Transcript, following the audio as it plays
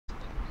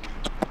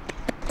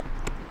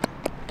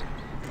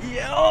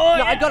Yeah, oh,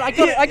 no, I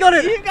got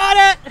it. You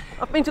got it.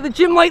 I've been to the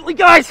gym lately,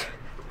 guys.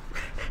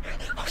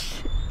 Oh,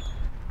 shit.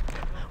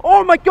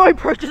 Oh, my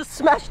GoPro just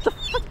smashed the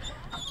fuck.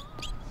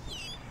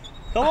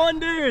 Come on,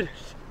 dude.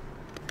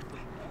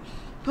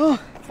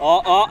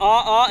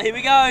 Oh, here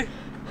we go.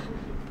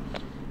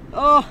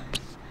 Oh,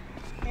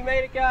 we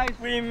made it, guys.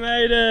 We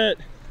made it.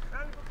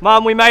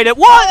 Mum, we made it.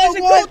 What? There's a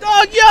cool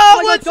dog.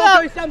 Yo, what's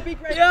up?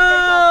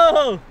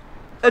 Yo.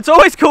 It's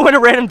always cool when a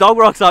random dog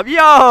rocks up.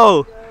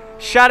 Yo.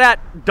 Shout out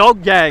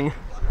Dog Gang.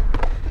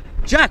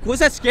 Jack, was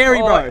that scary,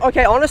 bro?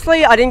 Okay,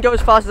 honestly, I didn't go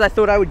as fast as I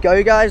thought I would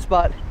go, guys,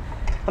 but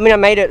I mean, I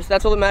made it, so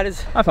that's all that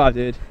matters. High five,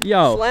 dude.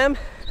 Yo. Slam?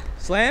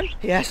 Slam?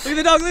 Yes. Look at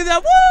the dog, look at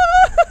that.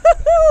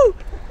 Woo!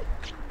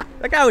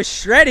 That guy was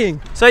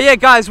shredding. So yeah,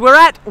 guys, we're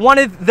at one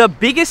of the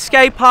biggest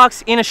skate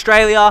parks in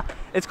Australia.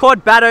 It's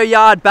called Bateau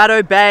Yard,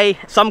 Bateau Bay.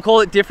 Some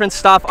call it different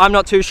stuff. I'm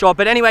not too sure.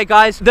 But anyway,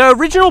 guys, the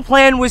original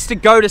plan was to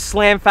go to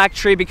Slam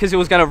Factory because it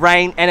was going to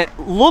rain, and it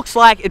looks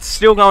like it's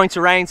still going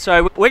to rain.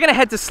 So we're going to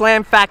head to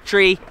Slam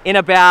Factory in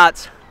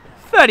about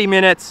 30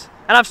 minutes,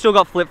 and I've still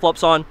got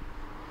flip-flops on.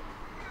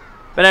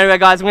 But anyway,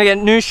 guys, I'm going to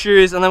get new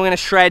shoes, and then we're going to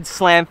shred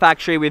Slam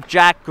Factory with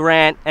Jack,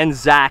 Grant, and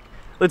Zach.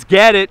 Let's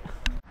get it.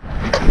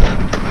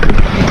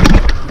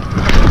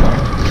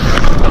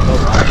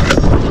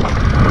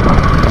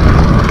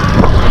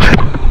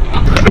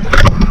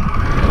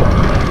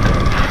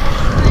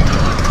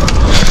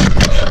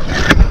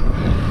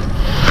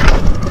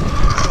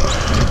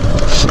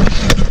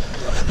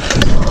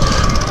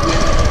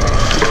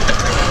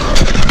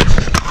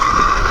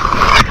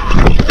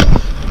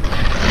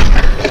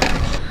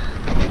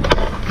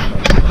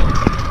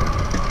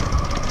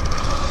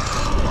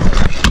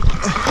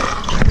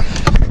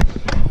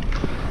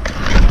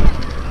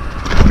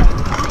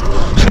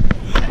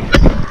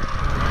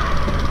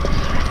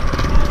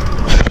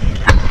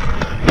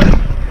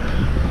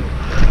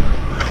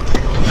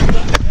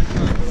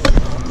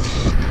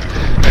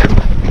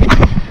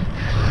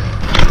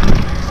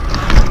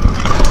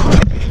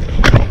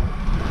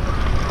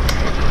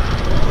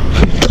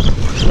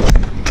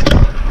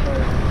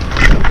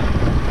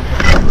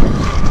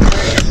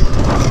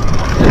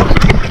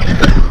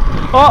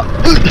 Oh!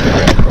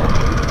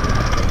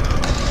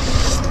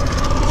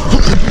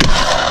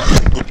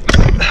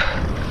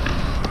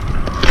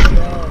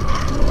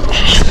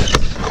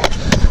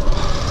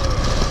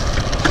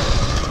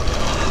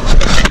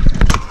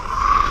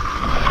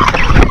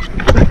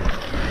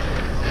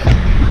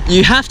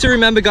 You have to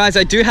remember, guys,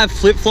 I do have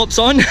flip-flops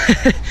on.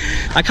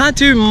 I can't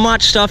do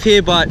much stuff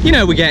here, but you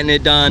know, we're getting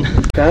it done.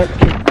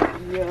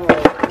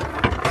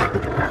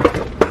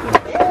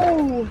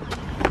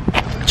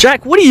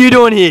 Jack, what are you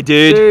doing here,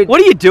 dude? What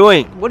are you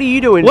doing? What are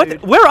you doing,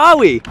 dude? Where are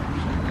we?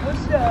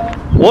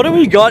 What do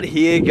we got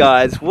here,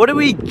 guys? What do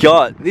we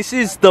got? This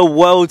is the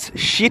world's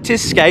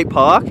shittest skate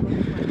park.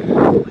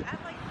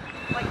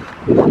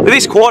 Look at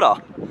this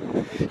quarter.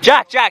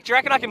 Jack, do you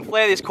reckon I can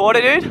flare this quarter,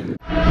 dude?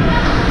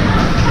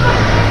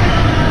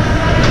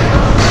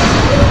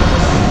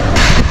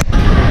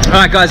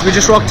 Alright, guys, we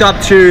just rocked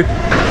up to,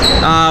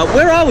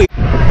 where are we?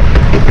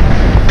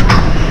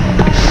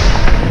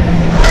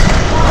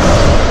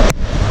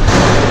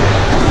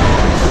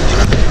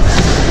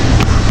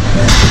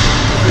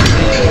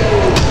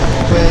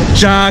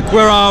 Jack,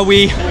 where are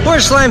we? We're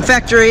at Slam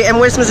Factory, and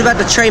Wisma's about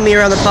to train me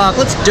around the park.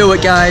 Let's do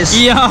it, guys.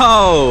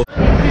 Yo!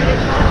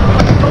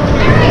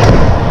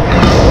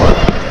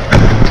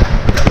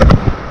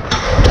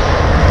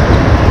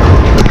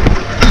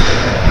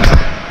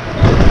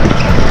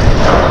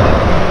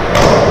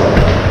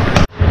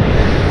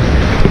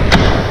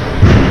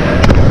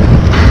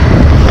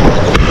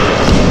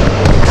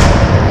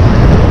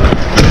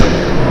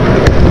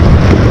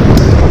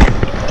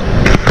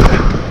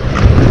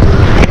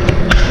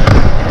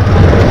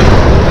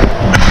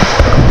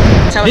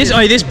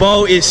 This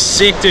bowl is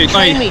sick, dude.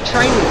 Train me.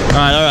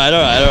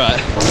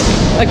 Alright.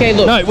 Okay,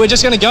 look. No, we're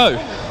just gonna go.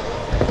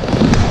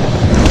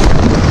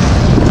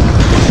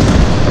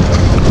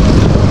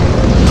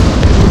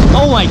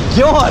 Oh my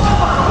god!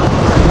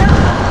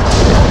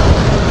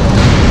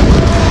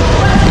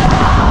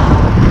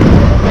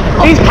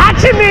 He's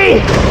catching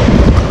me!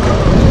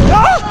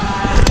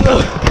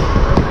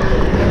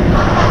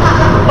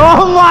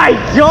 Oh my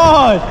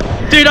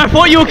god! Dude, I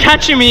thought you were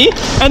catching me,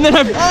 and then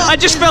I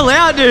just fell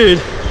out, dude.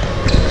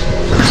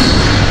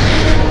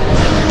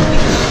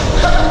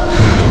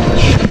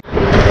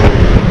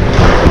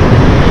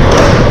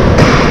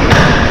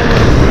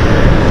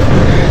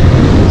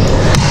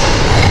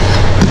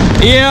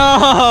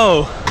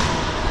 Yo!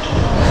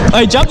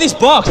 Hey, jump this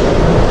box.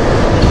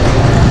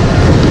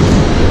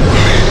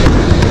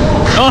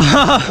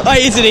 Oh,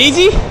 hey, is it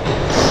easy?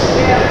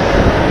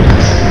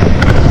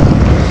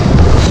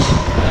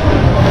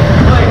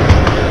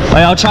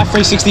 Hey, I'll try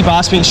 360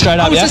 bar spin straight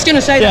up, I was just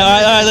gonna say that.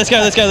 Yeah, alright, let's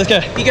go.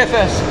 You go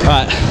first.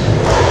 Alright.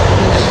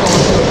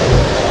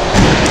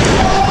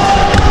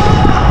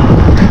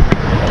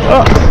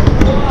 Oh.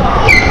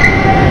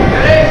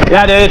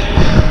 Yeah, dude.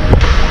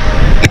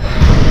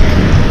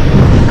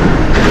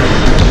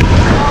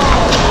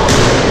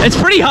 It's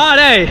pretty hard,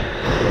 eh?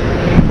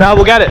 No,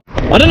 we'll get it.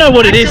 I don't know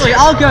what it is. Actually,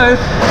 I'll go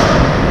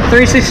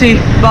 360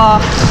 bar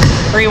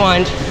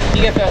rewind.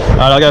 You go first. Alright,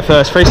 I'll go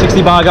first.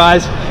 360 bar,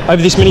 guys,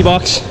 over this mini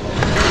box.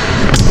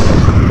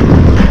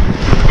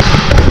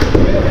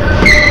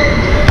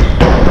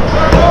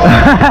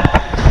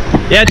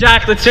 Yeah,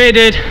 Jack, let's see it,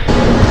 dude.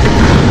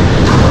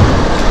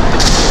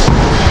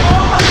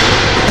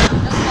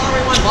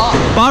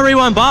 Bar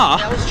rewind bar?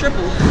 That was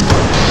triple.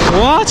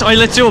 What? Oh,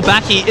 let's do a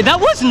backy. That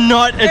was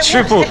not a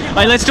triple.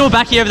 Hey, let's do a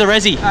backy over the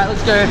resi. Alright,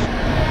 let's go.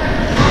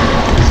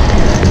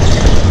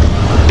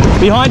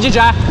 Behind you,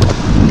 Jack.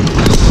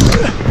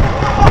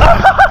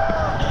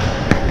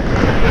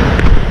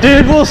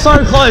 Dude, we were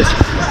so close.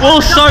 We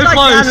were so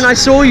close. And I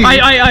saw you.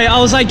 I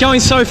was like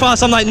going so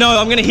fast. I'm like, no,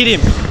 I'm gonna hit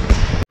him.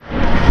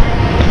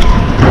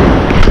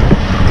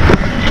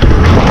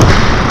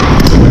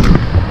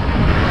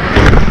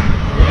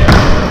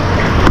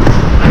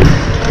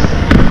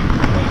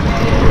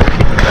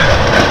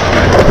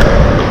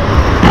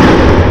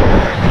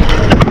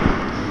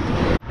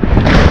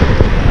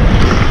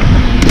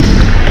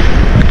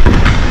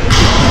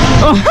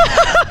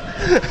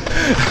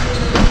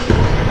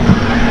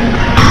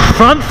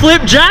 Front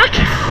flip, Jack.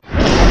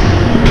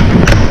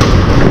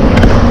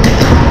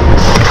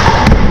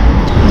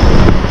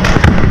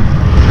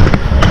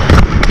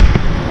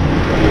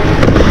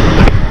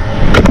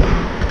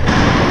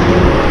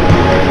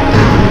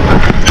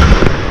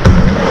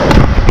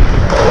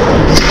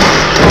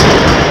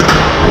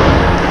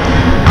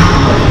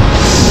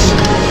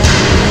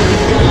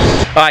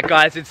 Alright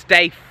guys, it's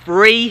day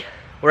 3.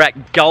 We're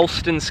at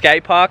Gulston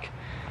Skate Park.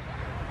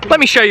 Let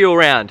me show you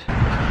around.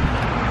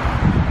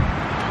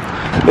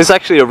 This is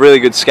actually a really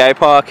good skate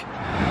park.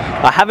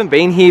 I haven't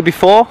been here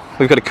before.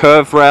 We've got a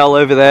curved rail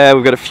over there.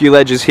 We've got a few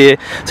ledges here.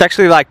 It's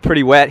actually like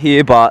pretty wet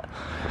here, but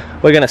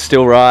we're gonna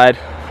still ride.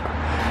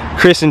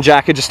 Chris and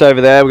Jack are just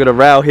over there. We've got a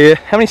rail here.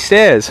 How many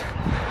stairs?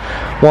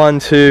 1,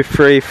 2,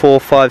 3, 4,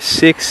 5,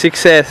 6. 6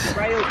 stairs.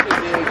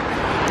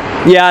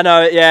 Yeah, I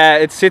know. Yeah,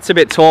 it sits a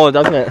bit tall,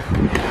 doesn't it?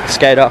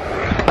 Skate up.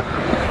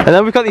 And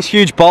then we've got this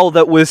huge bowl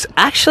that was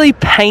actually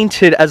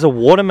painted as a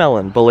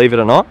watermelon, believe it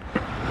or not.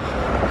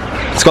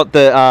 It's got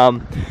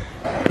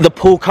the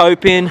pool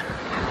coping.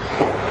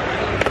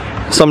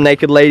 Some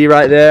naked lady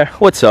right there.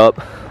 What's up?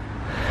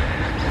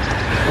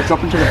 Let's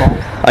drop into the bowl.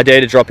 I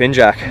dare to drop in,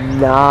 Jack.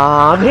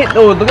 Nah, I'm hitting.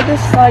 Oh, look at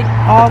this, like, oh,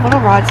 I want to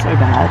ride so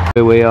bad.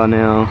 Where we are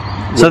now.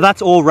 So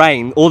that's all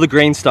rain, all the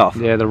green stuff.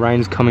 Yeah, the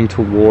rain's coming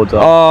towards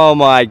us. Oh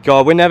my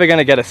god, we're never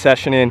gonna get a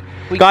session in.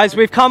 Guys,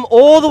 we've come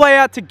all the way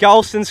out to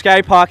Gulston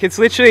Skate Park. It's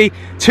literally a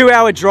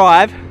 2-hour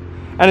drive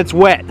and it's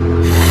wet.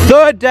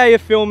 3rd day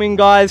of filming,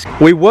 guys.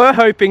 We were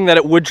hoping that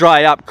it would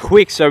dry up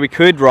quick so we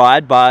could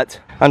ride, but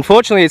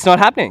unfortunately it's not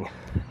happening.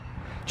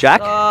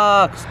 Jack?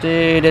 Sucks,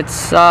 dude, it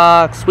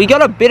sucks. We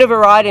got a bit of a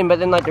ride in, but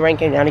then like the rain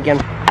came down again.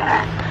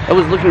 It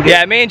was looking good.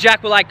 Yeah, me and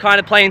Jack were like kind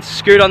of playing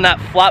scoot on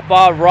that flat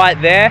bar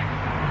right there.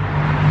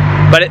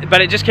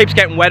 But it just keeps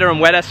getting wetter and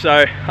wetter,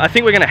 so I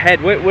think we're gonna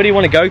head. Where do you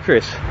want to go,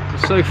 Chris?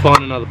 It's so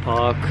fun, another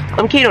park.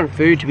 I'm keen on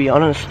food, to be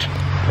honest.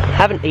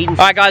 Haven't eaten.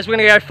 Alright guys, we're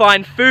gonna go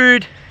find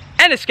food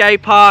and a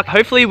skate park.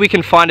 Hopefully we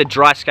can find a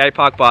dry skate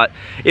park, but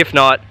if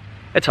not,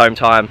 it's home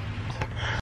time.